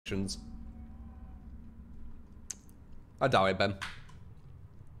I doubt it, Ben.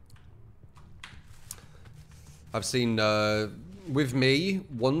 I've seen, with me,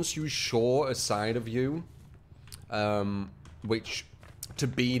 once you show a side of you, which, to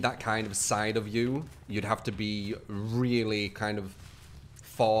be that kind of side of you, you'd have to be really kind of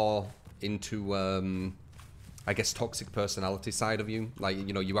fall into, I guess, toxic personality side of you. Like,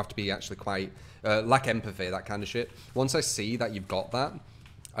 you know, you have to be actually quite, lack empathy, that kind of shit. Once I see that you've got that,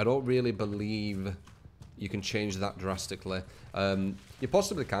 I don't really believe you can change that drastically. You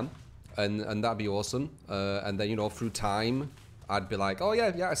possibly can, and that'd be awesome. And then, you know, through time, I'd be like, oh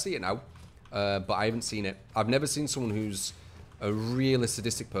yeah, I see it now. But I haven't seen it. I've never seen someone who's a really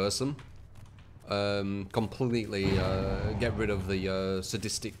sadistic person completely get rid of the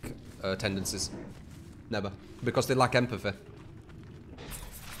sadistic tendencies. Never. Because they lack empathy.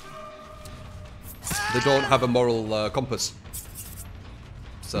 They don't have a moral compass.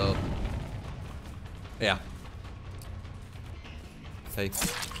 So, yeah. Hey.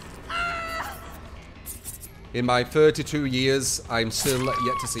 In my 32 years, I'm still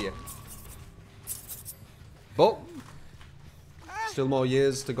yet to see it. But, still more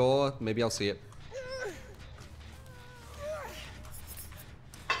years to go. Maybe I'll see it.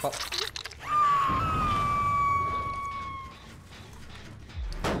 But,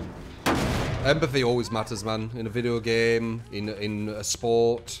 empathy always matters, man. In a video game, in a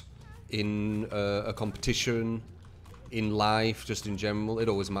sport, in a competition, in life, just in general, it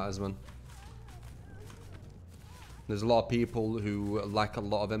always matters, man. There's a lot of people who lack a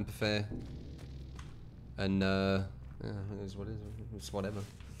lot of empathy, and yeah, it's what it is. It's whatever.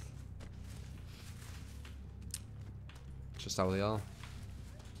 It's just how they are.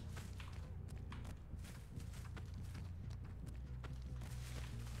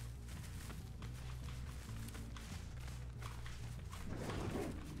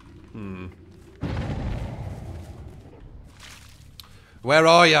 Where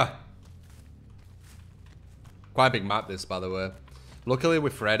are ya? Quite a big map, this, by the way. Luckily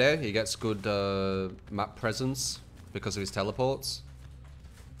with Freddy, he gets good map presence because of his teleports.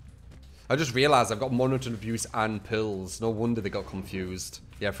 I just realised I've got monitoring abuse and pills. No wonder they got confused.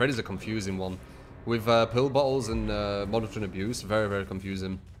 Yeah, Freddy's a confusing one. With pill bottles and monitoring abuse, very, very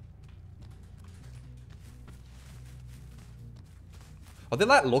confusing. Are they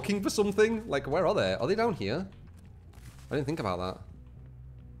like looking for something? Like, where are they? Are they down here? I didn't think about that.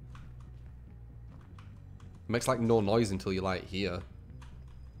 It makes like no noise until you're like here.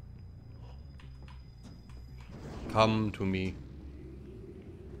 Come to me.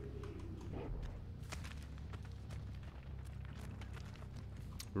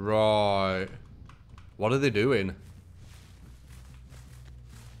 Right. What are they doing?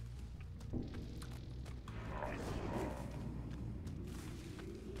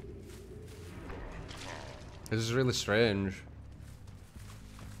 This is really strange.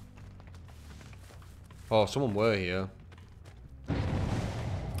 Oh, someone were here.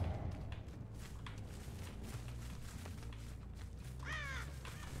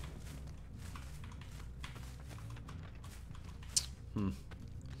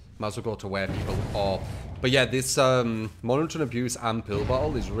 Might as well go to where people are. But yeah, this monitoring abuse and pill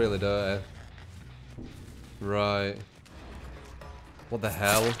bottle is really dirty. Right. What the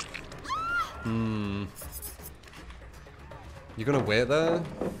hell? You gonna wait there?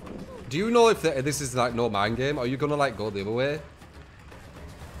 Do you know if this is like no mind game? Are you gonna like go the other way?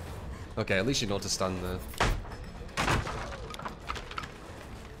 Okay, at least you know to stand there.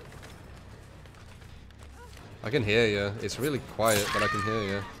 I can hear you. It's really quiet, but I can hear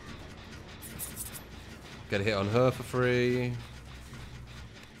you. Get a hit on her for free.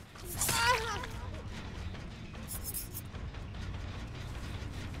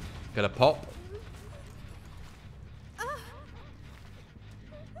 Get a pop.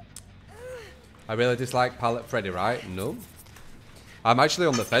 I really dislike Palette Freddy, right? No. I'm actually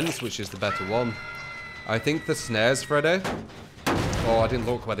on the fence, which is the better one. I think the snares Freddy. Oh, I didn't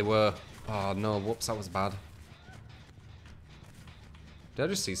look where they were. Oh no, whoops, that was bad. Did I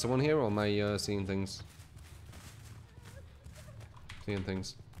just see someone here, or am I seeing things? Seeing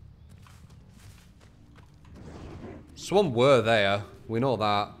things. Someone were there. We know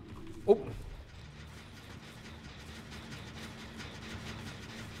that. Oh.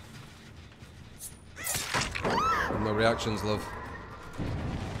 No reactions, love.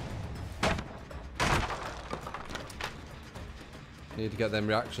 Need to get them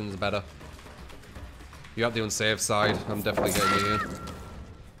reactions better. You're at the unsafe side. I'm definitely getting you here.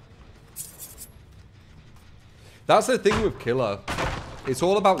 That's the thing with Killer. It's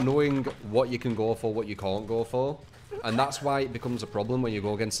all about knowing what you can go for, what you can't go for. And that's why it becomes a problem when you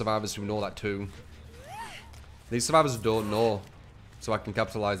go against survivors who know that too. These survivors don't know, so I can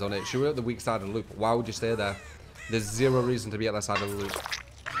capitalize on it. Sure, we're at the weak side of the loop. Why would you stay there? There's zero reason to be at that side of the loop.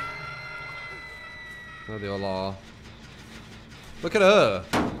 There they all are. Look at her.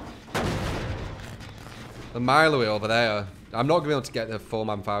 A mile away over there. I'm not going to be able to get the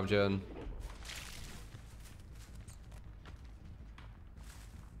 4-man 5 journey.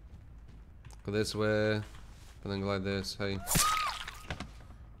 Go this way. And then go like this. Hey.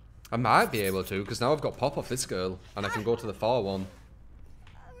 I might be able to, because now I've got pop off this girl. And I can go to the far one.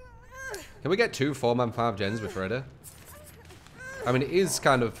 Can we get 2 4-man 5 gens with Freddy? I mean, it is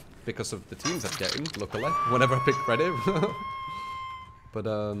kind of because of the teams I'm getting, luckily. Whenever I pick Freddy. But,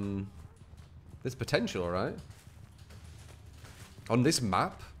 there's potential, right? On this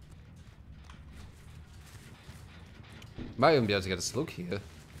map? Might even be able to get a slug here.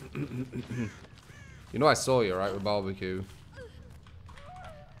 You know I saw you, right, with barbecue.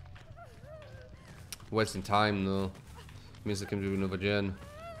 Wasting time, though. Means I can do another gen.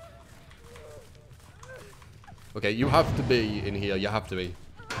 Okay, you have to be in here. You have to be.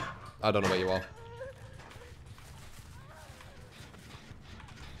 I don't know where you are.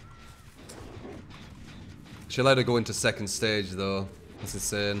 She let her go into second stage, though. That's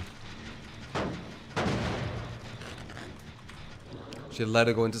insane. She let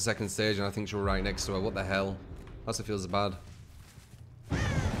her go into second stage, and I think she was right next to her. What the hell? That's what feels bad.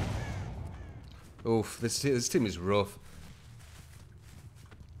 Oof, this team is rough.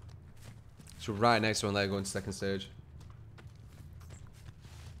 She was right next to her and let her go into second stage.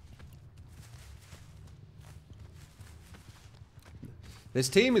 This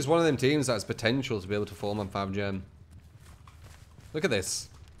team is one of them teams that has potential to be able to 4-man 5 gem. Look at this.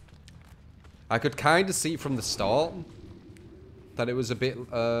 I could kind of see from the start that it was a bit, you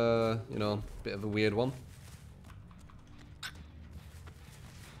know, bit of a weird one.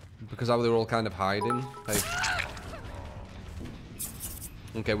 Because how they were all kind of hiding. Hey.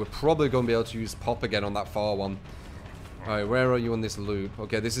 Okay, we're probably going to be able to use pop again on that far one. Alright, where are you on this loop?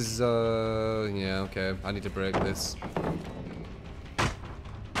 Okay, this is, yeah, okay. I need to break this.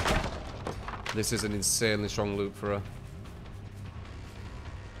 This is an insanely strong loop for her.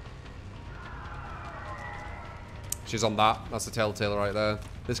 She's on that. That's a telltale right there.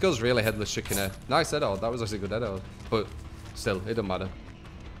 This girl's really headless chicken here. Nice head out. That was actually a good head out. But still, it don't matter.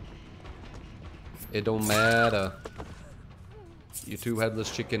 It don't matter. You two headless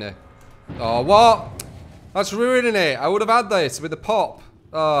chicken here. Oh, what? That's ruining it. I would have had this with the pop.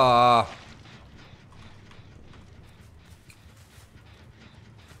 Ah.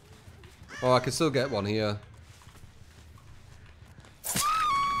 Oh, I can still get one here.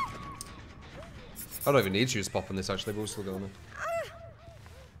 I don't even need to use pop on this actually, but we're still going.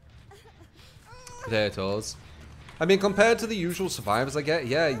 Potatoes. I mean, compared to the usual survivors I get,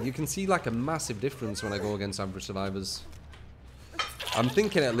 yeah, you can see like a massive difference when I go against average survivors. I'm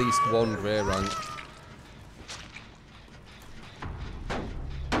thinking at least 1 grey rank.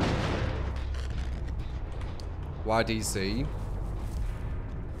 YDC.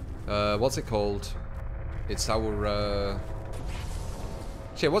 What's it called? It's our,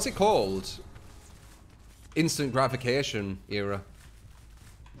 shit, what's it called? Instant gratification era.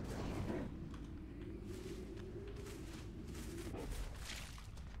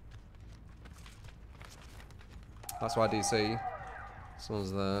 That's why DC.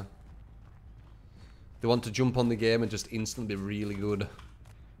 Someone's there. They want to jump on the game and just instantly be really good.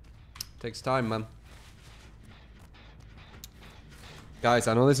 Takes time, man. Guys,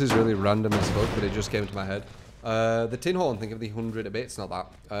 I know this is really random as fuck, but it just came to my head. The Tin Horn, think of the 100 a bit, it's not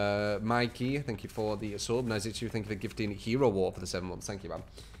that. Mikey, thank you for the sub. Nice to thank you for gifting Hero War for the 7 months. Thank you,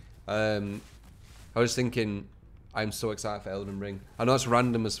 man. I was thinking, I'm so excited for Elden Ring. I know it's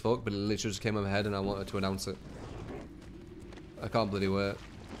random as fuck, but it literally just came in my head and I wanted to announce it. I can't bloody wait.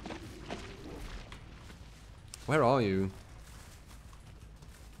 Where are you?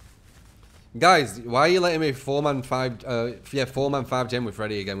 Guys, why are you letting me 4-man 5, yeah, 4-man 5 gem with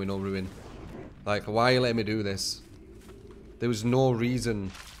Freddy again with no ruin? Like, why are you letting me do this? There was no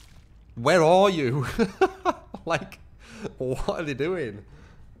reason. Where are you? Like, what are they doing?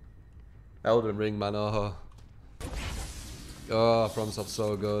 Elden Ring, man, oh. Oh, FromSoft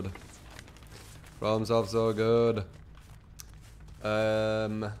so good. FromSoft so good.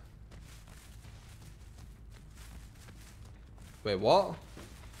 Wait, what?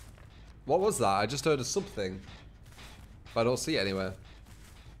 What was that? I just heard a sub thing. But I don't see it anywhere.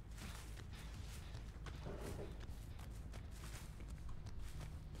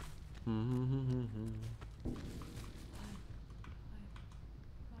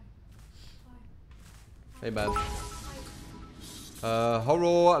 Hey, man.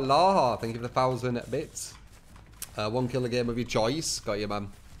 Horror Laha, thank you for the 1,000 bits. 1 killer game of your choice. Got you, man.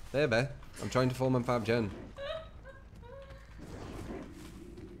 There, be. I'm trying to 4-man 5 gen.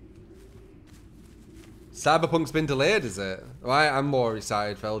 Cyberpunk's been delayed, is it? Right, I'm more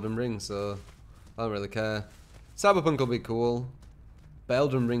excited for Elden Ring, so I don't really care. Cyberpunk will be cool, but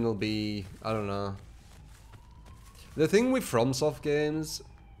Elden Ring will be, I don't know. The thing with FromSoft games,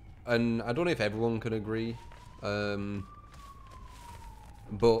 and I don't know if everyone can agree, but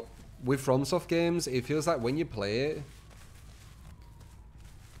with FromSoft games, it feels like when you play it,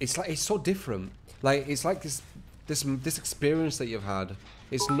 it's so different. Like it's like this experience that you've had.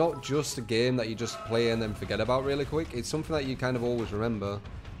 It's not just a game that you just play and then forget about really quick. It's something that you kind of always remember.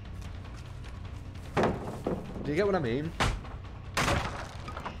 Do you get what I mean?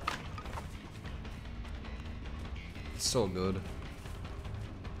 It's so good.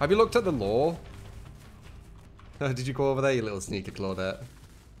 Have you looked at the lore? Did you go over there, you little sneaky Claudette?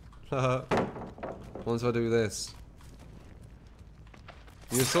 Once I do this.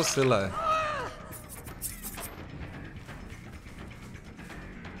 You're so silly.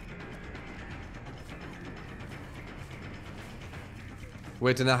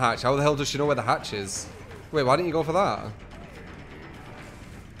 Waiting a hatch. How the hell does she know where the hatch is? Wait, why didn't you go for that?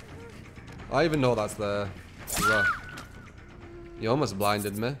 I even know that's there. You almost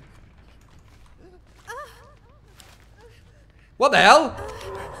blinded me. What the hell?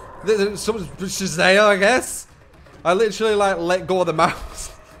 Someone's there, I guess. I literally like let go of the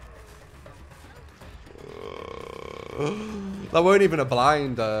mouse. That weren't even a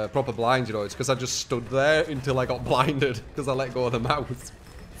blind, proper blind, you know. It's because I just stood there until I got blinded because I let go of the mouse.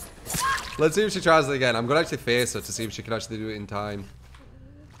 Let's see if she tries it again. I'm gonna actually face her to see if she can actually do it in time.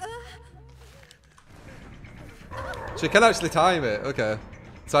 She can actually time it. Okay,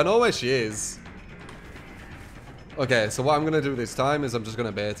 so I know where she is. Okay, so what I'm gonna do this time is I'm just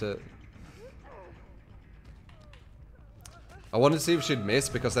gonna bait it. I wanted to see if she'd miss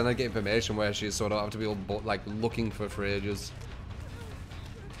because then I'd get information where she is, so I don't have to be all like looking for ages.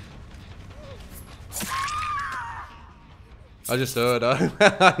 I just heard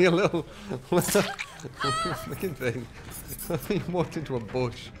her. You little fucking thing. He walked into a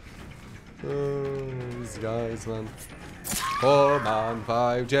bush. Oh, these guys, man. 4-man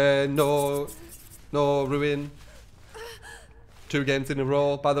 5 gen, no ruin. 2 games in a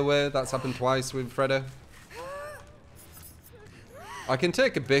row, by the way. That's happened twice with Freddy. I can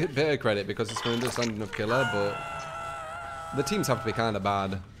take a bit of credit because it's an understanding of killer, but the teams have to be kind of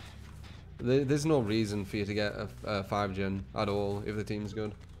bad. There's no reason for you to get a 5 gen at all if the team's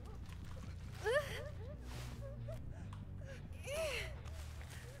good.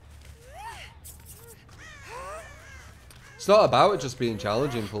 It's not about it just being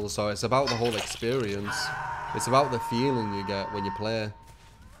challenging, Pulsar. It's about the whole experience. It's about the feeling you get when you play.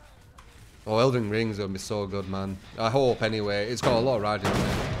 Oh, Elden Ring's gonna be so good, man. I hope, anyway. It's got a lot of riding on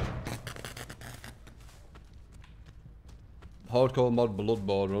it. Hardcore mod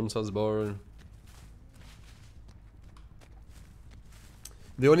Bloodborne run sounds boring.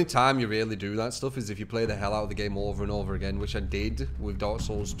 The only time you really do that stuff is if you play the hell out of the game over and over again, which I did with Dark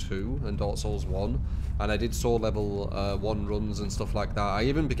Souls 2 and Dark Souls 1. And I did soul level 1 runs and stuff like that. I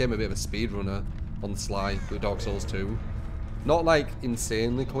even became a bit of a speedrunner on the sly with Dark Souls 2. Not like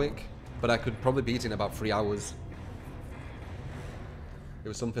insanely quick, but I could probably beat it in about 3 hours. It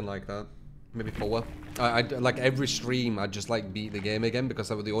was something like that. Maybe 4. Like every stream, I'd just like beat the game again because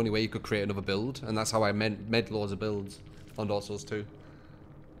that was the only way you could create another build. And that's how I made loads of builds on Dark Souls 2.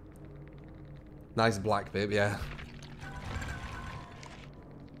 Nice black bib, yeah.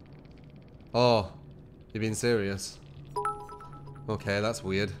 Oh, you're being serious? Okay, that's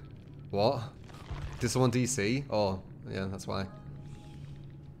weird. What? Did someone DC? Oh, yeah, that's why.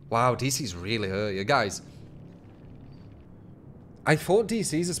 Wow, DC's really hurt you. Guys, I thought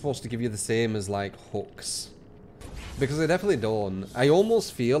DCs are supposed to give you the same as, like, hooks. Because they definitely don't. I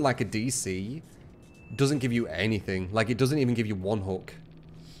almost feel like a DC doesn't give you anything. Like, it doesn't even give you 1 hook.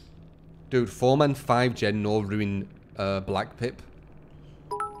 Dude, 4-man 5 gen, no ruin black pip.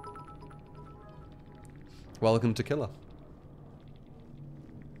 Welcome to Killer.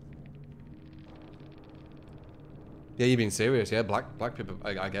 Yeah, you're being serious. Yeah, black pip,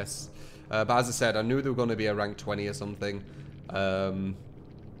 I guess. But as I said, I knew they were going to be a rank 20 or something.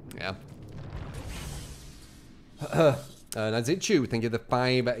 Yeah. Nazichu, thank you for the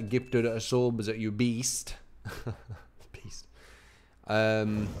 5 gifted subs at you beast. Beast.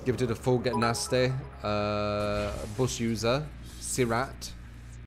 Give it to the Full Get Nasty. Bus user. Sirat.